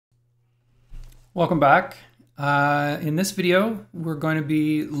Welcome back. In this video, we're going to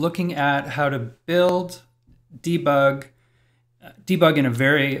be looking at how to build, debug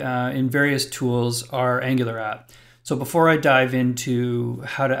in various tools our Angular app. So before I dive into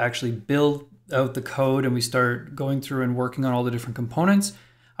how to actually build out the code and we start going through and working on all the different components,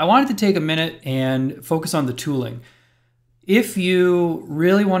 I wanted to take a minute and focus on the tooling. If you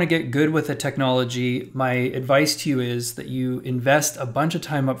really want to get good with the technology, my advice to you is that you invest a bunch of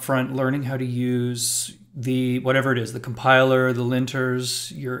time up front learning how to use whatever it is, the compiler, the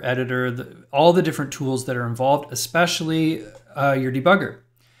linters, your editor, all the different tools that are involved, especially your debugger.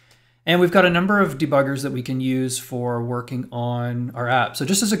 And we've got a number of debuggers that we can use for working on our app. So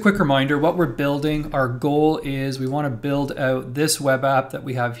just as a quick reminder, what we're building, our goal is we want to build out this web app that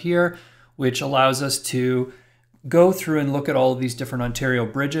we have here, which allows us to go through and look at all of these different Ontario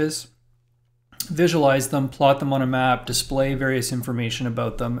bridges, visualize them, plot them on a map, display various information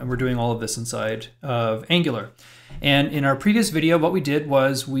about them, and we're doing all of this inside of Angular. And in our previous video, what we did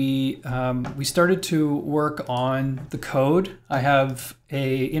was we started to work on the code. I have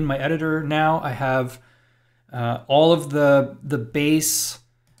in my editor now, I have all of the base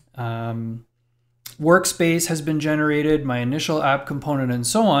workspace has been generated, my initial app component, and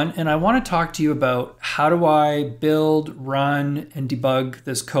so on. And I want to talk to you about how do I build, run, and debug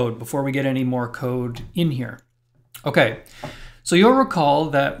this code before we get any more code in here. Okay, so you'll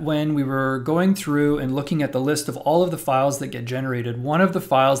recall that when we were going through and looking at the list of all of the files that get generated, one of the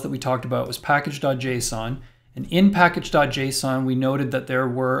files that we talked about was package.json. And in package.json, we noted that there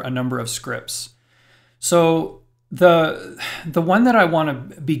were a number of scripts. So the one that I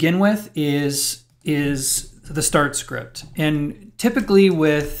want to begin with is the start script. And typically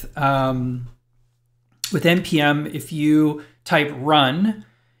with npm, if you type run,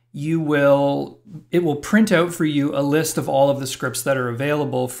 it will print out for you a list of all of the scripts that are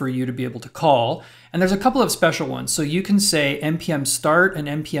available for you to be able to call. And there's a couple of special ones. So you can say npm start and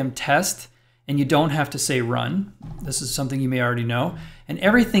npm test, and you don't have to say run. This is something you may already know. And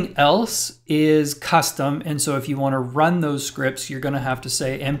everything else is custom. And so if you want to run those scripts, you're going to have to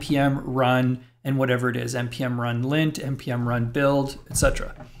say npm run and whatever it is, npm run lint, npm run build,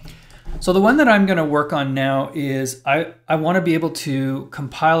 etc. So the one that I'm going to work on now is I want to be able to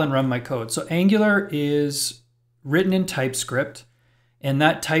compile and run my code. So Angular is written in TypeScript, and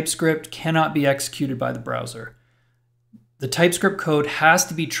that TypeScript cannot be executed by the browser. The TypeScript code has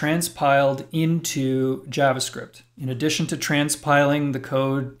to be transpiled into JavaScript. In addition to transpiling the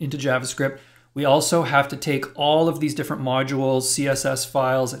code into JavaScript, we also have to take all of these different modules, CSS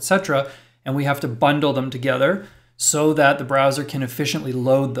files, etc., and we have to bundle them together so that the browser can efficiently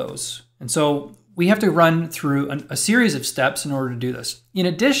load those. And so we have to run through a series of steps in order to do this. In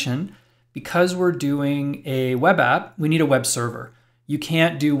addition, because we're doing a web app, we need a web server. You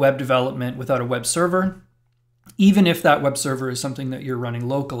can't do web development without a web server, even if that web server is something that you're running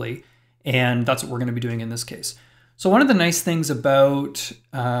locally, and that's what we're going to be doing in this case. So one of the nice things about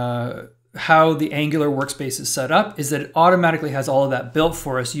how the Angular workspace is set up is that it automatically has all of that built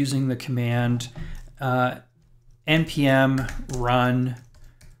for us using the command npm run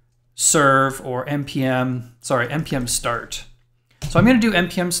serve or npm start. So I'm going to do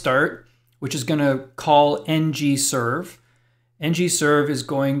npm start, which is going to call ngserve. ngserve is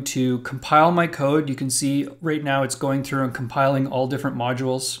going to compile my code. You can see right now it's going through and compiling all different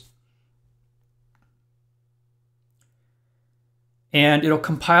modules. And it'll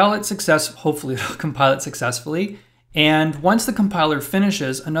compile it hopefully it'll compile it successfully. And once the compiler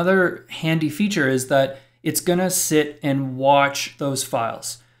finishes, another handy feature is that it's gonna sit and watch those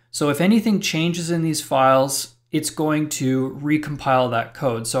files. So if anything changes in these files, it's going to recompile that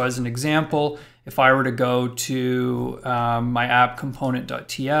code. So as an example, if I were to go to my app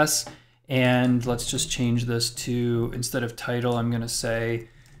component.ts, and let's just change this to, instead of title, I'm gonna say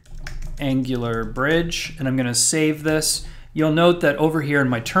Angular bridge, and I'm gonna save this. You'll note that over here in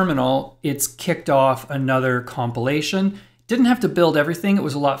my terminal, it's kicked off another compilation. Didn't have to build everything. It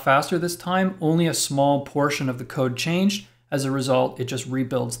was a lot faster this time. Only a small portion of the code changed. As a result, it just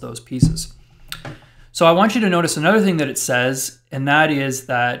rebuilds those pieces. So I want you to notice another thing that it says, and that is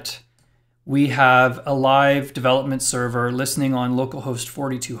that we have a live development server listening on localhost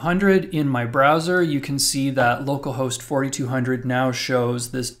 4200 in my browser. You can see that localhost 4200 now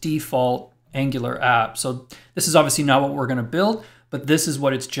shows this default Angular app. So this is obviously not what we're going to build, but this is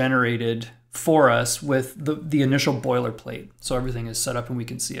what it's generated for us with the initial boilerplate. So everything is set up and we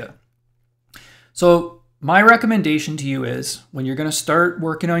can see it. So my recommendation to you is when you're going to start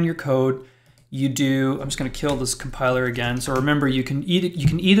working on your code, I'm just going to kill this compiler again. So remember, you can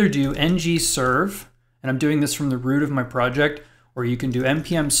either do ngserve, and I'm doing this from the root of my project, or you can do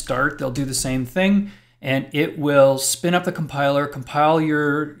npm start. They'll do the same thing, and it will spin up the compiler, compile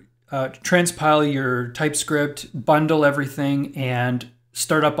your, transpile your TypeScript, bundle everything, and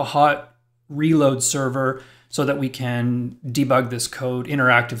start up a hot reload server so that we can debug this code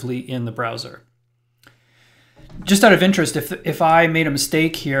interactively in the browser. Just out of interest, if I made a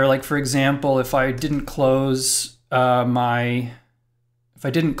mistake here, like for example, if I didn't close my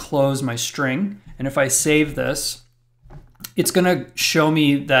string, and if I save this, it's going to show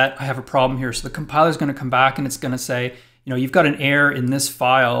me that I have a problem here. So the compiler is going to come back and it's going to say, you know, you've got an error in this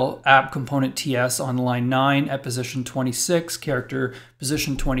file, app component ts on line 9 at position 26, character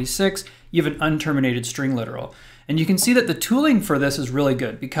position 26. You have an unterminated string literal. And you can see that the tooling for this is really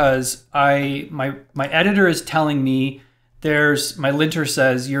good because my editor is telling me my linter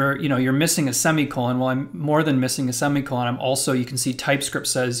says you're missing a semicolon. Well, I'm more than missing a semicolon. I'm also, you can see TypeScript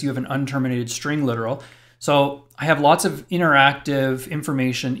says you have an unterminated string literal. So I have lots of interactive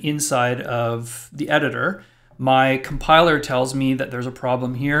information inside of the editor. My compiler tells me that there's a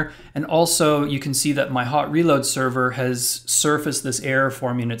problem here. And also you can see that my hot reload server has surfaced this error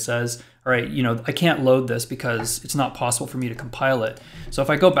for me, and it says, all right, you know, I can't load this because it's not possible for me to compile it. So if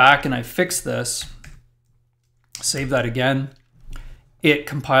I go back and I fix this, save that again, it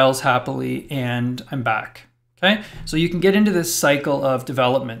compiles happily and I'm back. Okay, so you can get into this cycle of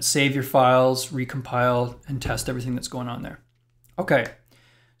development, save your files, recompile, and test everything that's going on there. Okay,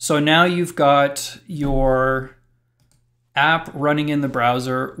 so now you've got your app running in the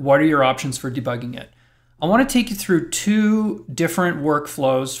browser. What are your options for debugging it? I want to take you through two different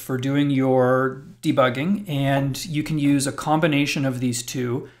workflows for doing your debugging, and you can use a combination of these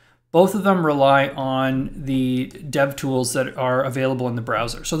two. Both of them rely on the dev tools that are available in the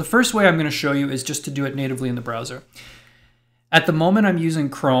browser. So the first way I'm going to show you is just to do it natively in the browser. At the moment I'm using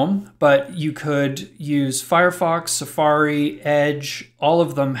Chrome, but you could use Firefox, Safari, Edge. All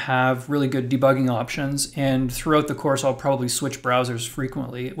of them have really good debugging options, and throughout the course I'll probably switch browsers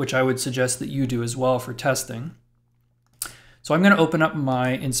frequently, which I would suggest that you do as well for testing. So I'm going to open up my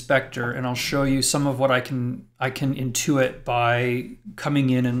inspector and I'll show you some of what I can intuit by coming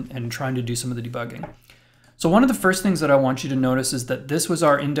in and trying to do some of the debugging. So one of the first things that I want you to notice is that this was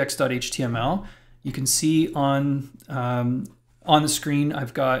our index.html. You can see on the screen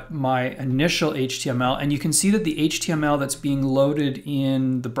I've got my initial HTML, and you can see that the HTML that's being loaded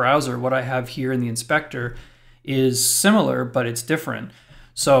in the browser, what I have here in the inspector, is similar, but it's different.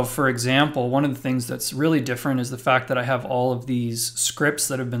 So for example, one of the things that's really different is the fact that I have all of these scripts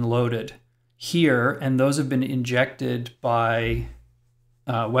that have been loaded here, and those have been injected by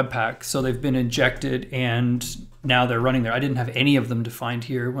Webpack. So they've been injected and now they're running there. I didn't have any of them defined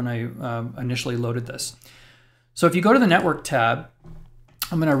here when I initially loaded this. So if you go to the network tab,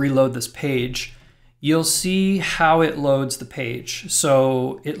 I'm going to reload this page. You'll see how it loads the page.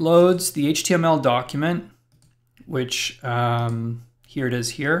 So it loads the HTML document, which here it is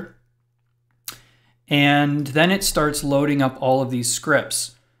here. And then it starts loading up all of these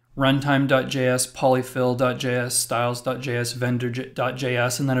scripts. Runtime.js, polyfill.js, styles.js,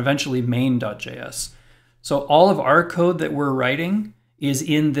 vendor.js, and then eventually main.js. So all of our code that we're writing is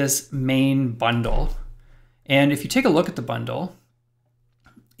in this main bundle. And if you take a look at the bundle,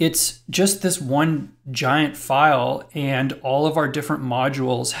 it's just this one giant file, and all of our different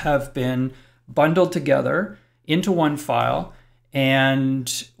modules have been bundled together into one file. And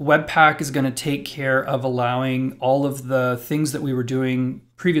Webpack is going to take care of allowing all of the things that we were doing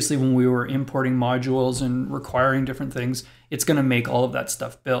previously when we were importing modules and requiring different things. It's going to make all of that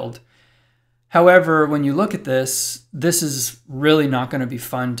stuff build. However, when you look at this, this is really not going to be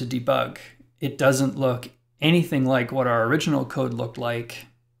fun to debug. It doesn't look anything like what our original code looked like.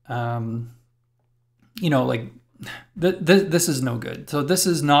 You know, like this is no good. So this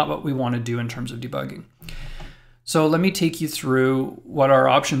is not what we want to do in terms of debugging. So let me take you through what our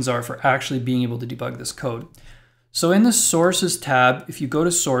options are for actually being able to debug this code. So in the sources tab, if you go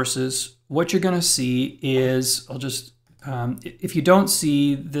to sources, what you're going to see is, if you don't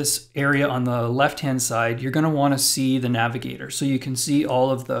see this area on the left-hand side, you're going to want to see the navigator. So you can see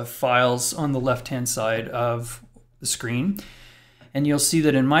all of the files on the left-hand side of the screen. And you'll see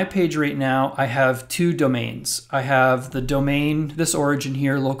that in my page right now, I have two domains. I have the domain, this origin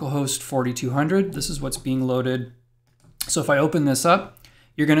here, localhost 4200. This is what's being loaded. So if I open this up,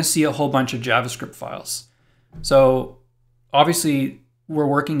 you're going to see a whole bunch of JavaScript files. So obviously we're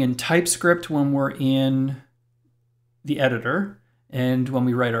working in TypeScript when we're in the editor and when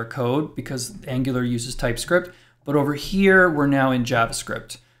we write our code, because Angular uses TypeScript. But over here, we're now in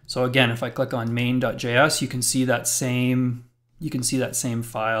JavaScript. So again, if I click on main.js, you can see that same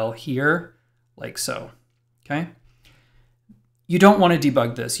file here, like so. Okay. you don't want to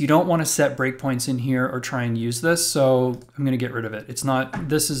debug this. You don't want to set breakpoints in here or try and use this. So I'm going to get rid of it.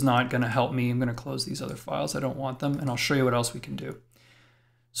 This is not going to help me. I'm going to close these other files. I don't want them. And I'll show you what else we can do.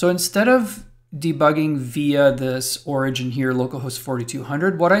 So instead of debugging via this origin here, localhost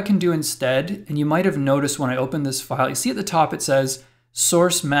 4200, what I can do instead, and you might have noticed when I open this file, you see at the top it says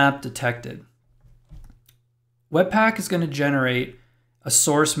source map detected. Webpack is going to generate a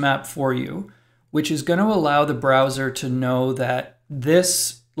source map for you, which is going to allow the browser to know that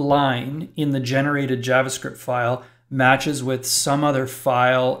this line in the generated JavaScript file matches with some other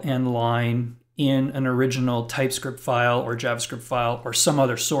file and line in an original TypeScript file or JavaScript file or some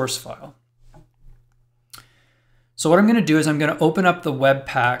other source file. So what I'm going to do is I'm going to open up the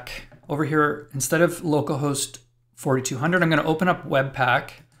Webpack over here. Instead of localhost 4200, I'm going to open up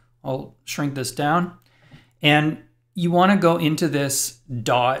Webpack. I'll shrink this down. And you want to go into this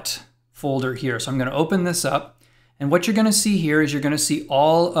dot folder here. So I'm going to open this up. And what you're going to see here is you're going to see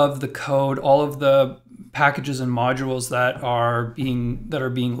all of the code, all of the packages and modules that are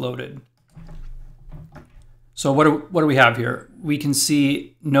being loaded. So what do we have here? We can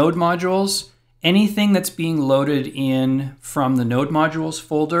see node modules. Anything that's being loaded in from the node modules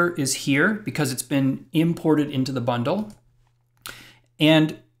folder is here because it's been imported into the bundle.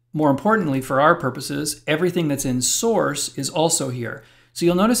 And more importantly, for our purposes, everything that's in source is also here. So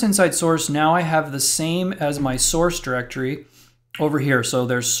you'll notice inside source, now I have the same as my source directory over here. So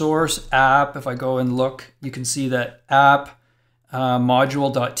there's source app. If I go and look, you can see that app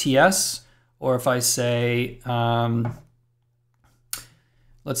module.ts, or if I say,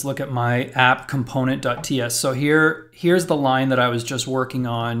 let's look at my app component.ts. So here's the line that I was just working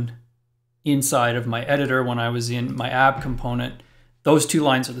on inside of my editor when I was in my app component. Those two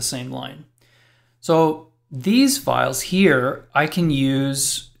lines are the same line. So these files here I can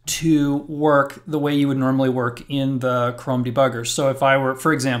use to work the way you would normally work in the Chrome debugger. So if I were,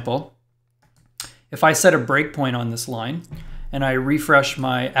 for example, if I set a breakpoint on this line and I refresh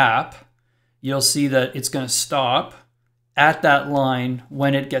my app, you'll see that it's going to stop at that line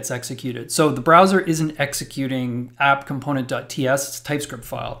when it gets executed. So the browser isn't executing app component.ts, it's a TypeScript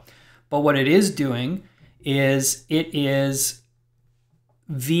file. But what it is doing is it is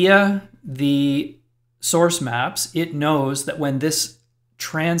via the source maps, it knows that when this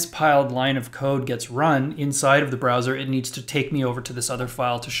transpiled line of code gets run inside of the browser, it needs to take me over to this other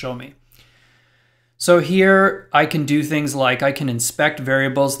file to show me. So here I can do things like I can inspect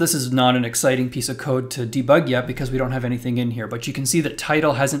variables. This is not an exciting piece of code to debug yet because we don't have anything in here, but you can see that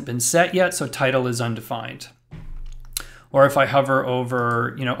title hasn't been set yet, so title is undefined. Or if I hover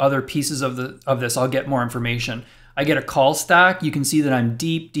over, other pieces of this, I'll get more information. I get a call stack. You can see that I'm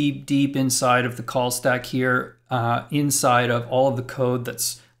deep, deep, deep inside of the call stack here, inside of all of the code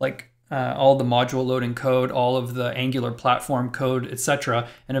that's like all the module loading code, all of the Angular platform code, etc.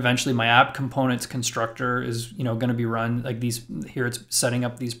 And eventually my app components constructor is going to be run like these. Here it's setting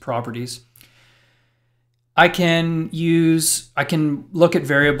up these properties. I can look at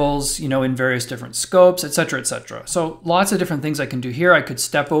variables, in various different scopes, etc., etc. So lots of different things I can do here. I could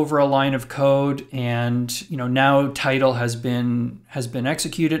step over a line of code and, now title has been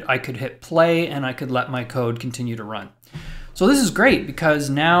executed. I could hit play and I could let my code continue to run. So this is great because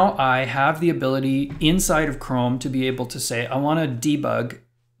now I have the ability inside of Chrome to be able to say, I want to debug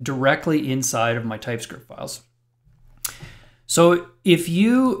directly inside of my TypeScript files. So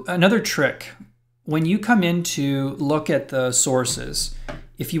another trick, when you come in to look at the sources,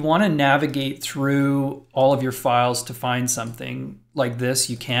 if you want to navigate through all of your files to find something like this,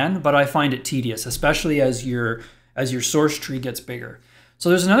 you can, but I find it tedious, especially as your source tree gets bigger. So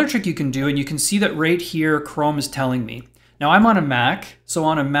there's another trick you can do, and you can see that right here, Chrome is telling me. Now I'm on a Mac, so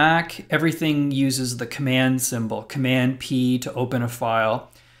on a Mac, everything uses the command symbol, Command P to open a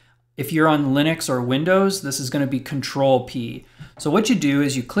file. If you're on Linux or Windows, this is going to be Control P. So what you do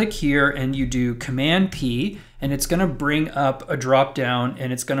is you click here and you do Command P, and it's going to bring up a drop down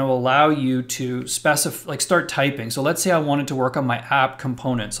and it's going to allow you to specify, start typing. So let's say I wanted to work on my app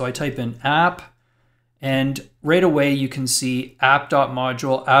component. So I type in app, and right away you can see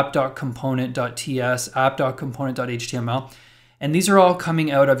app.module, app.component.ts, app.component.html. And these are all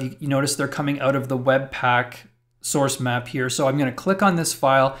coming out of, you notice they're coming out of the Webpack source map here. So I'm going to click on this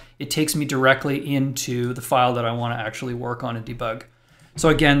file. It takes me directly into the file that I want to actually work on and debug. So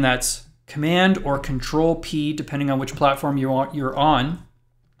again, that's Command or Control P, depending on which platform you're on.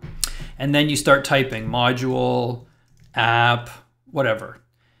 And then you start typing module, app, whatever.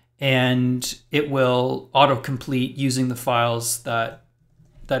 And it will autocomplete using the files that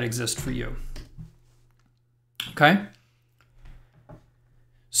exist for you. Okay?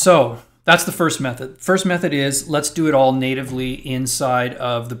 So that's the first method. First method is let's do it all natively inside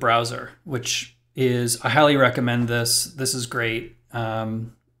of the browser, which is, I highly recommend this. This is great.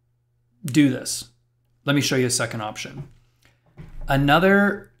 Do this. Let me show you a second option.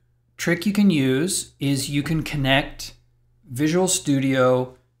 Another trick you can use is you can connect Visual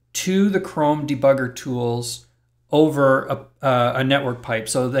Studio to the Chrome debugger tools over a network pipe,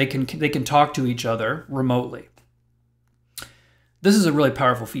 so they can talk to each other remotely. This is a really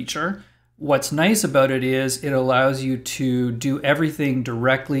powerful feature. What's nice about it is it allows you to do everything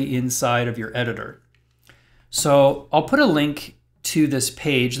directly inside of your editor. So I'll put a link to this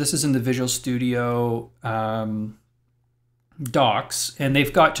page. This is in the Visual Studio docs, and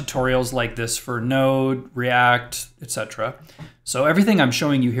they've got tutorials like this for Node, React, etc. So everything I'm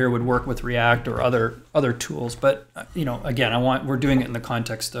showing you here would work with React or other tools, but you know, again, we're doing it in the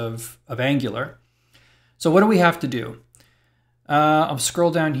context of Angular. So what do we have to do? I'll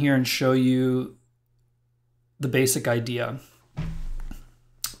scroll down here and show you the basic idea.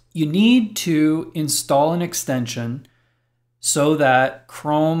 You need to install an extension so that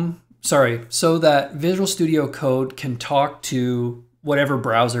so that Visual Studio Code can talk to whatever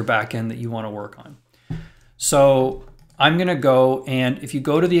browser backend that you want to work on. So I'm going to go, and if you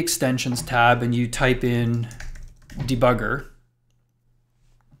go to the extensions tab and you type in debugger,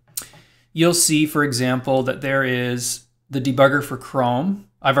 you'll see, for example, that there is the debugger for Chrome.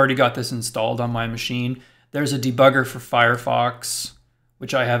 I've already got this installed on my machine. There's a debugger for Firefox,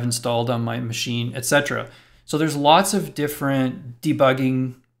 which I have installed on my machine, etc. So there's lots of different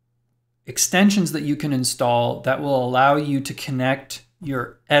debugging extensions that you can install that will allow you to connect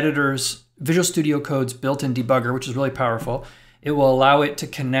your editor's Visual Studio Code's built-in debugger, which is really powerful. It will allow it to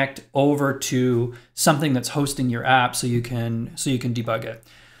connect over to something that's hosting your app so you can debug it.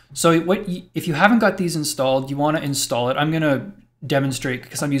 So if you haven't got these installed, you want to install it. I'm going to demonstrate,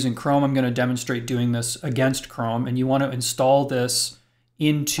 because I'm using Chrome, I'm going to demonstrate doing this against Chrome, and you want to install this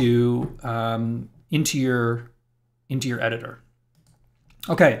into your editor.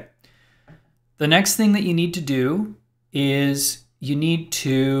 Okay. The next thing that you need to do is you need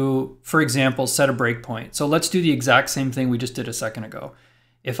to, for example, set a breakpoint. So let's do the exact same thing we just did a second ago.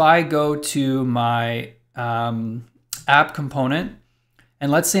 If I go to my app component,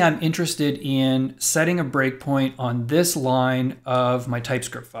 and let's say I'm interested in setting a breakpoint on this line of my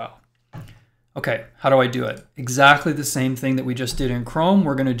TypeScript file. Okay, how do I do it? Exactly the same thing that we just did in Chrome,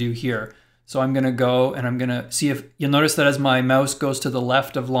 we're going to do here. So I'm going to go and I'm going to see if you'll notice that as my mouse goes to the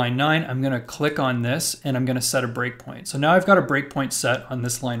left of line 9, I'm going to click on this and I'm going to set a breakpoint. So now I've got a breakpoint set on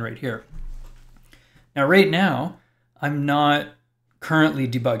this line right here. Now, right now, I'm not currently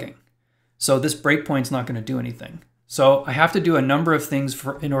debugging. So this breakpoint's not going to do anything. So I have to do a number of things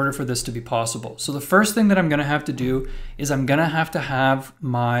in order for this to be possible. So the first thing that I'm going to have to do is I'm going to have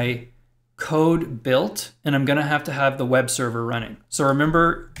my code built, and I'm going to have the web server running. So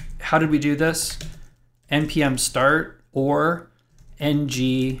remember, how did we do this? npm start or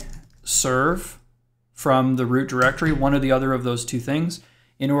ng serve from the root directory, one or the other of those two things,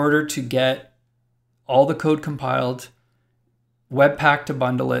 in order to get all the code compiled, Webpack to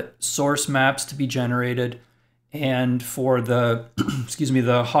bundle it, source maps to be generated, and for the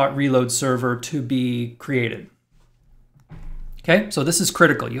the hot reload server to be created. Okay, so this is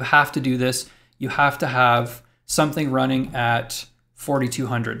critical. You have to do this. You have to have something running at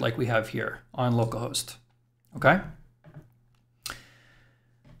 4200 like we have here on localhost. Okay?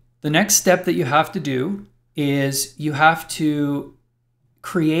 The next step that you have to do is you have to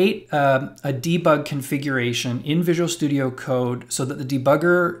create a debug configuration in Visual Studio Code so that the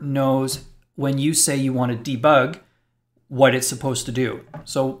debugger knows when you say you want to debug what it's supposed to do.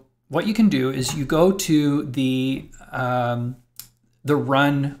 So what you can do is you go to the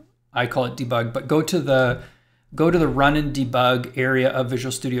run, I call it debug, but go to the run and debug area of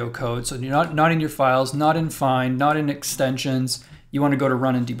Visual Studio Code. So you're not in your files, not in find, not in extensions. You want to go to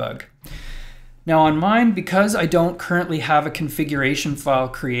run and debug. Now on mine, because I don't currently have a configuration file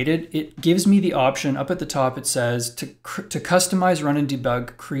created, it gives me the option up at the top. It says to customize run and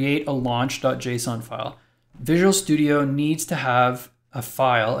debug, create a launch.json file. Visual Studio needs to have a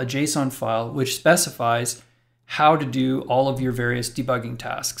file, a JSON file, which specifies how to do all of your various debugging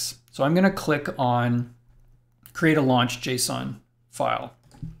tasks. So I'm going to click on create a launch JSON file.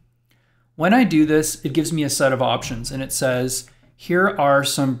 When I do this, it gives me a set of options, and it says, here are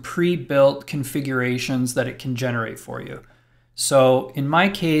some pre-built configurations that it can generate for you. So in my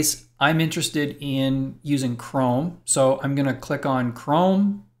case, I'm interested in using Chrome. So I'm going to click on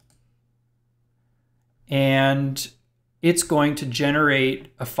Chrome, and it's going to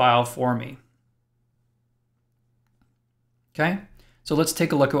generate a file for me. Okay, So let's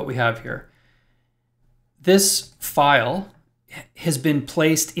take a look at what we have here. This file has been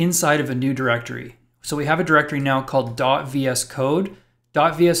placed inside of a new directory. So we have a directory now called .vscode.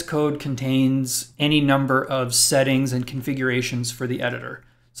 .vscode contains any number of settings and configurations for the editor.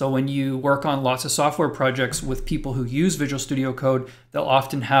 So when you work on lots of software projects with people who use Visual Studio Code, they'll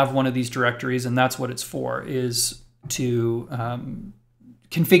often have one of these directories, and that's what it's for, is to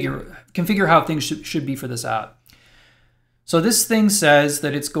configure how things should be for this app. So this thing says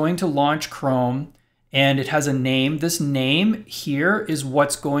that it's going to launch Chrome, and it has a name. This name here is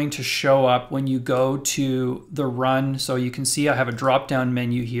what's going to show up when you go to the run. So you can see I have a drop-down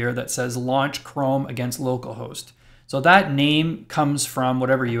menu here that says launch Chrome against localhost. So that name comes from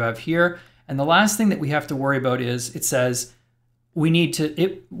whatever you have here. And the last thing that we have to worry about is it says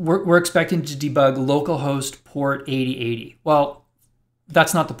we're expecting to debug localhost port 8080. Well,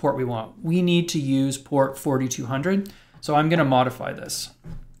 that's not the port we want. We need to use port 4200. So I'm going to modify this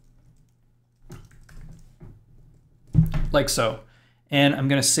like so. And I'm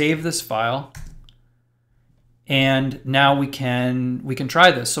going to save this file. And now we can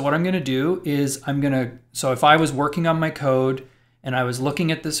try this. So what I'm going to do is so if I was working on my code and I was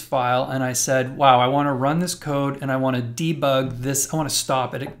looking at this file and I said, wow, I want to run this code and I want to debug this, I want to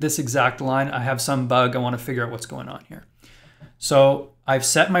stop at this exact line. I have some bug. I want to figure out what's going on here. So I've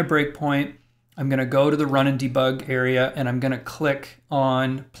set my breakpoint. I'm going to go to the run and debug area and I'm going to click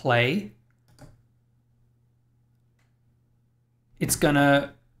on play. It's going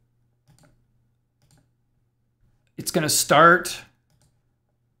to start.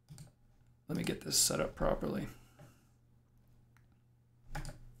 Let me get this set up properly.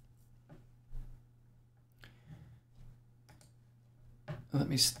 Let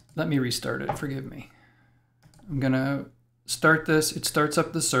me restart it. Forgive me. I'm going to start this. It starts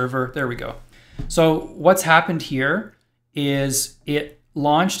up the server. There we go. So what's happened here is it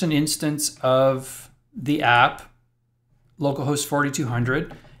launched an instance of the app, localhost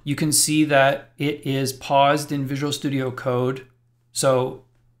 4200. You can see that it is paused in Visual Studio Code. So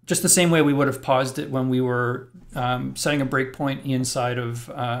just the same way we would have paused it when we were setting a breakpoint inside of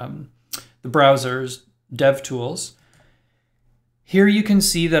the browser's dev tools. Here you can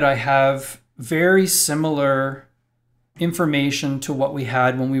see that I have very similar information to what we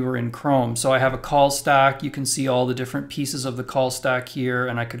had when we were in Chrome. So I have a call stack. You can see all the different pieces of the call stack here,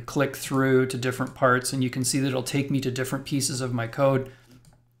 and I could click through to different parts, and you can see that it'll take me to different pieces of my code.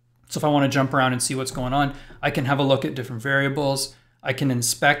 So if I want to jump around and see what's going on, I can have a look at different variables. I can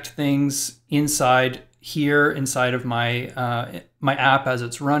inspect things inside here, inside of my, my app as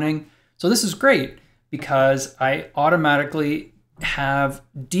it's running. So this is great because I automatically have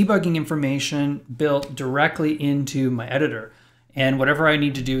debugging information built directly into my editor. And whatever I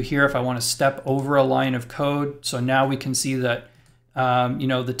need to do here, if I want to step over a line of code, so now we can see that, you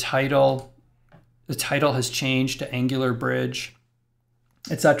know, the title has changed to Angular Bridge,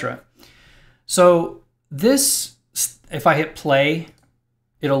 etc. So this, if I hit play,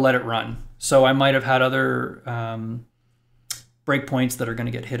 it'll let it run. So I might have had other breakpoints that are going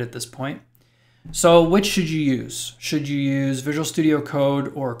to get hit at this point. So which should you use? Should you use Visual Studio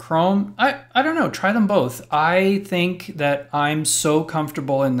Code or Chrome? I don't know, try them both. I think that I'm so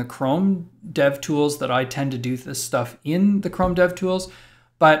comfortable in the Chrome dev tools that I tend to do this stuff in the Chrome dev tools.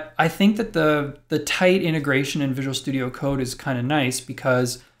 But I think that the tight integration in Visual Studio Code is kind of nice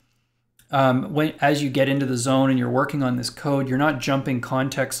because as you get into the zone and you're working on this code, you're not jumping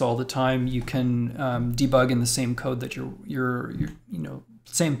contexts all the time. You can debug in the same code that you're you know,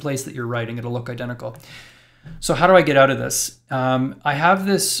 same place that you're writing. It'll look identical. So how do I get out of this? I have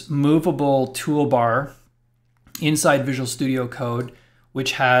this movable toolbar inside Visual Studio Code,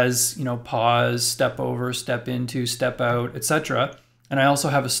 which has, you know, pause, step over, step into, step out, etc. And I also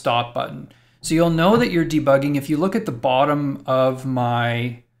have a stop button. So you'll know that you're debugging if you look at the bottom of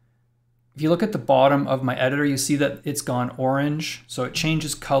my editor, you see that it's gone orange. So it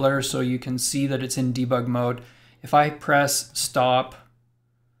changes color so you can see that it's in debug mode. If I press stop,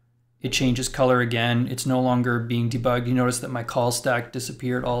 it changes color again. It's no longer being debugged. You notice that my call stack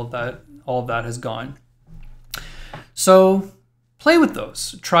disappeared. All of that has gone. So play with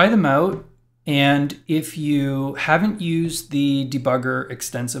those, try them out. And if you haven't used the debugger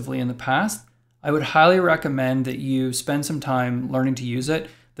extensively in the past, I would highly recommend that you spend some time learning to use it.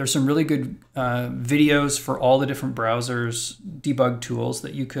 There's some really good videos for all the different browsers, debug tools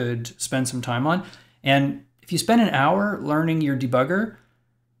that you could spend some time on. And if you spend an hour learning your debugger,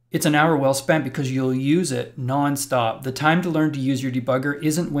 it's an hour well spent because you'll use it nonstop. The time to learn to use your debugger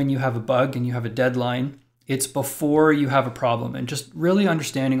isn't when you have a bug and you have a deadline. It's before you have a problem and just really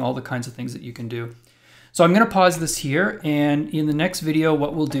understanding all the kinds of things that you can do. So I'm going to pause this here, and in the next video,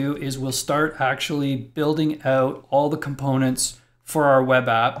 what we'll do is we'll start actually building out all the components for our web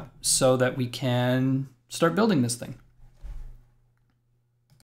app so that we can start building this thing.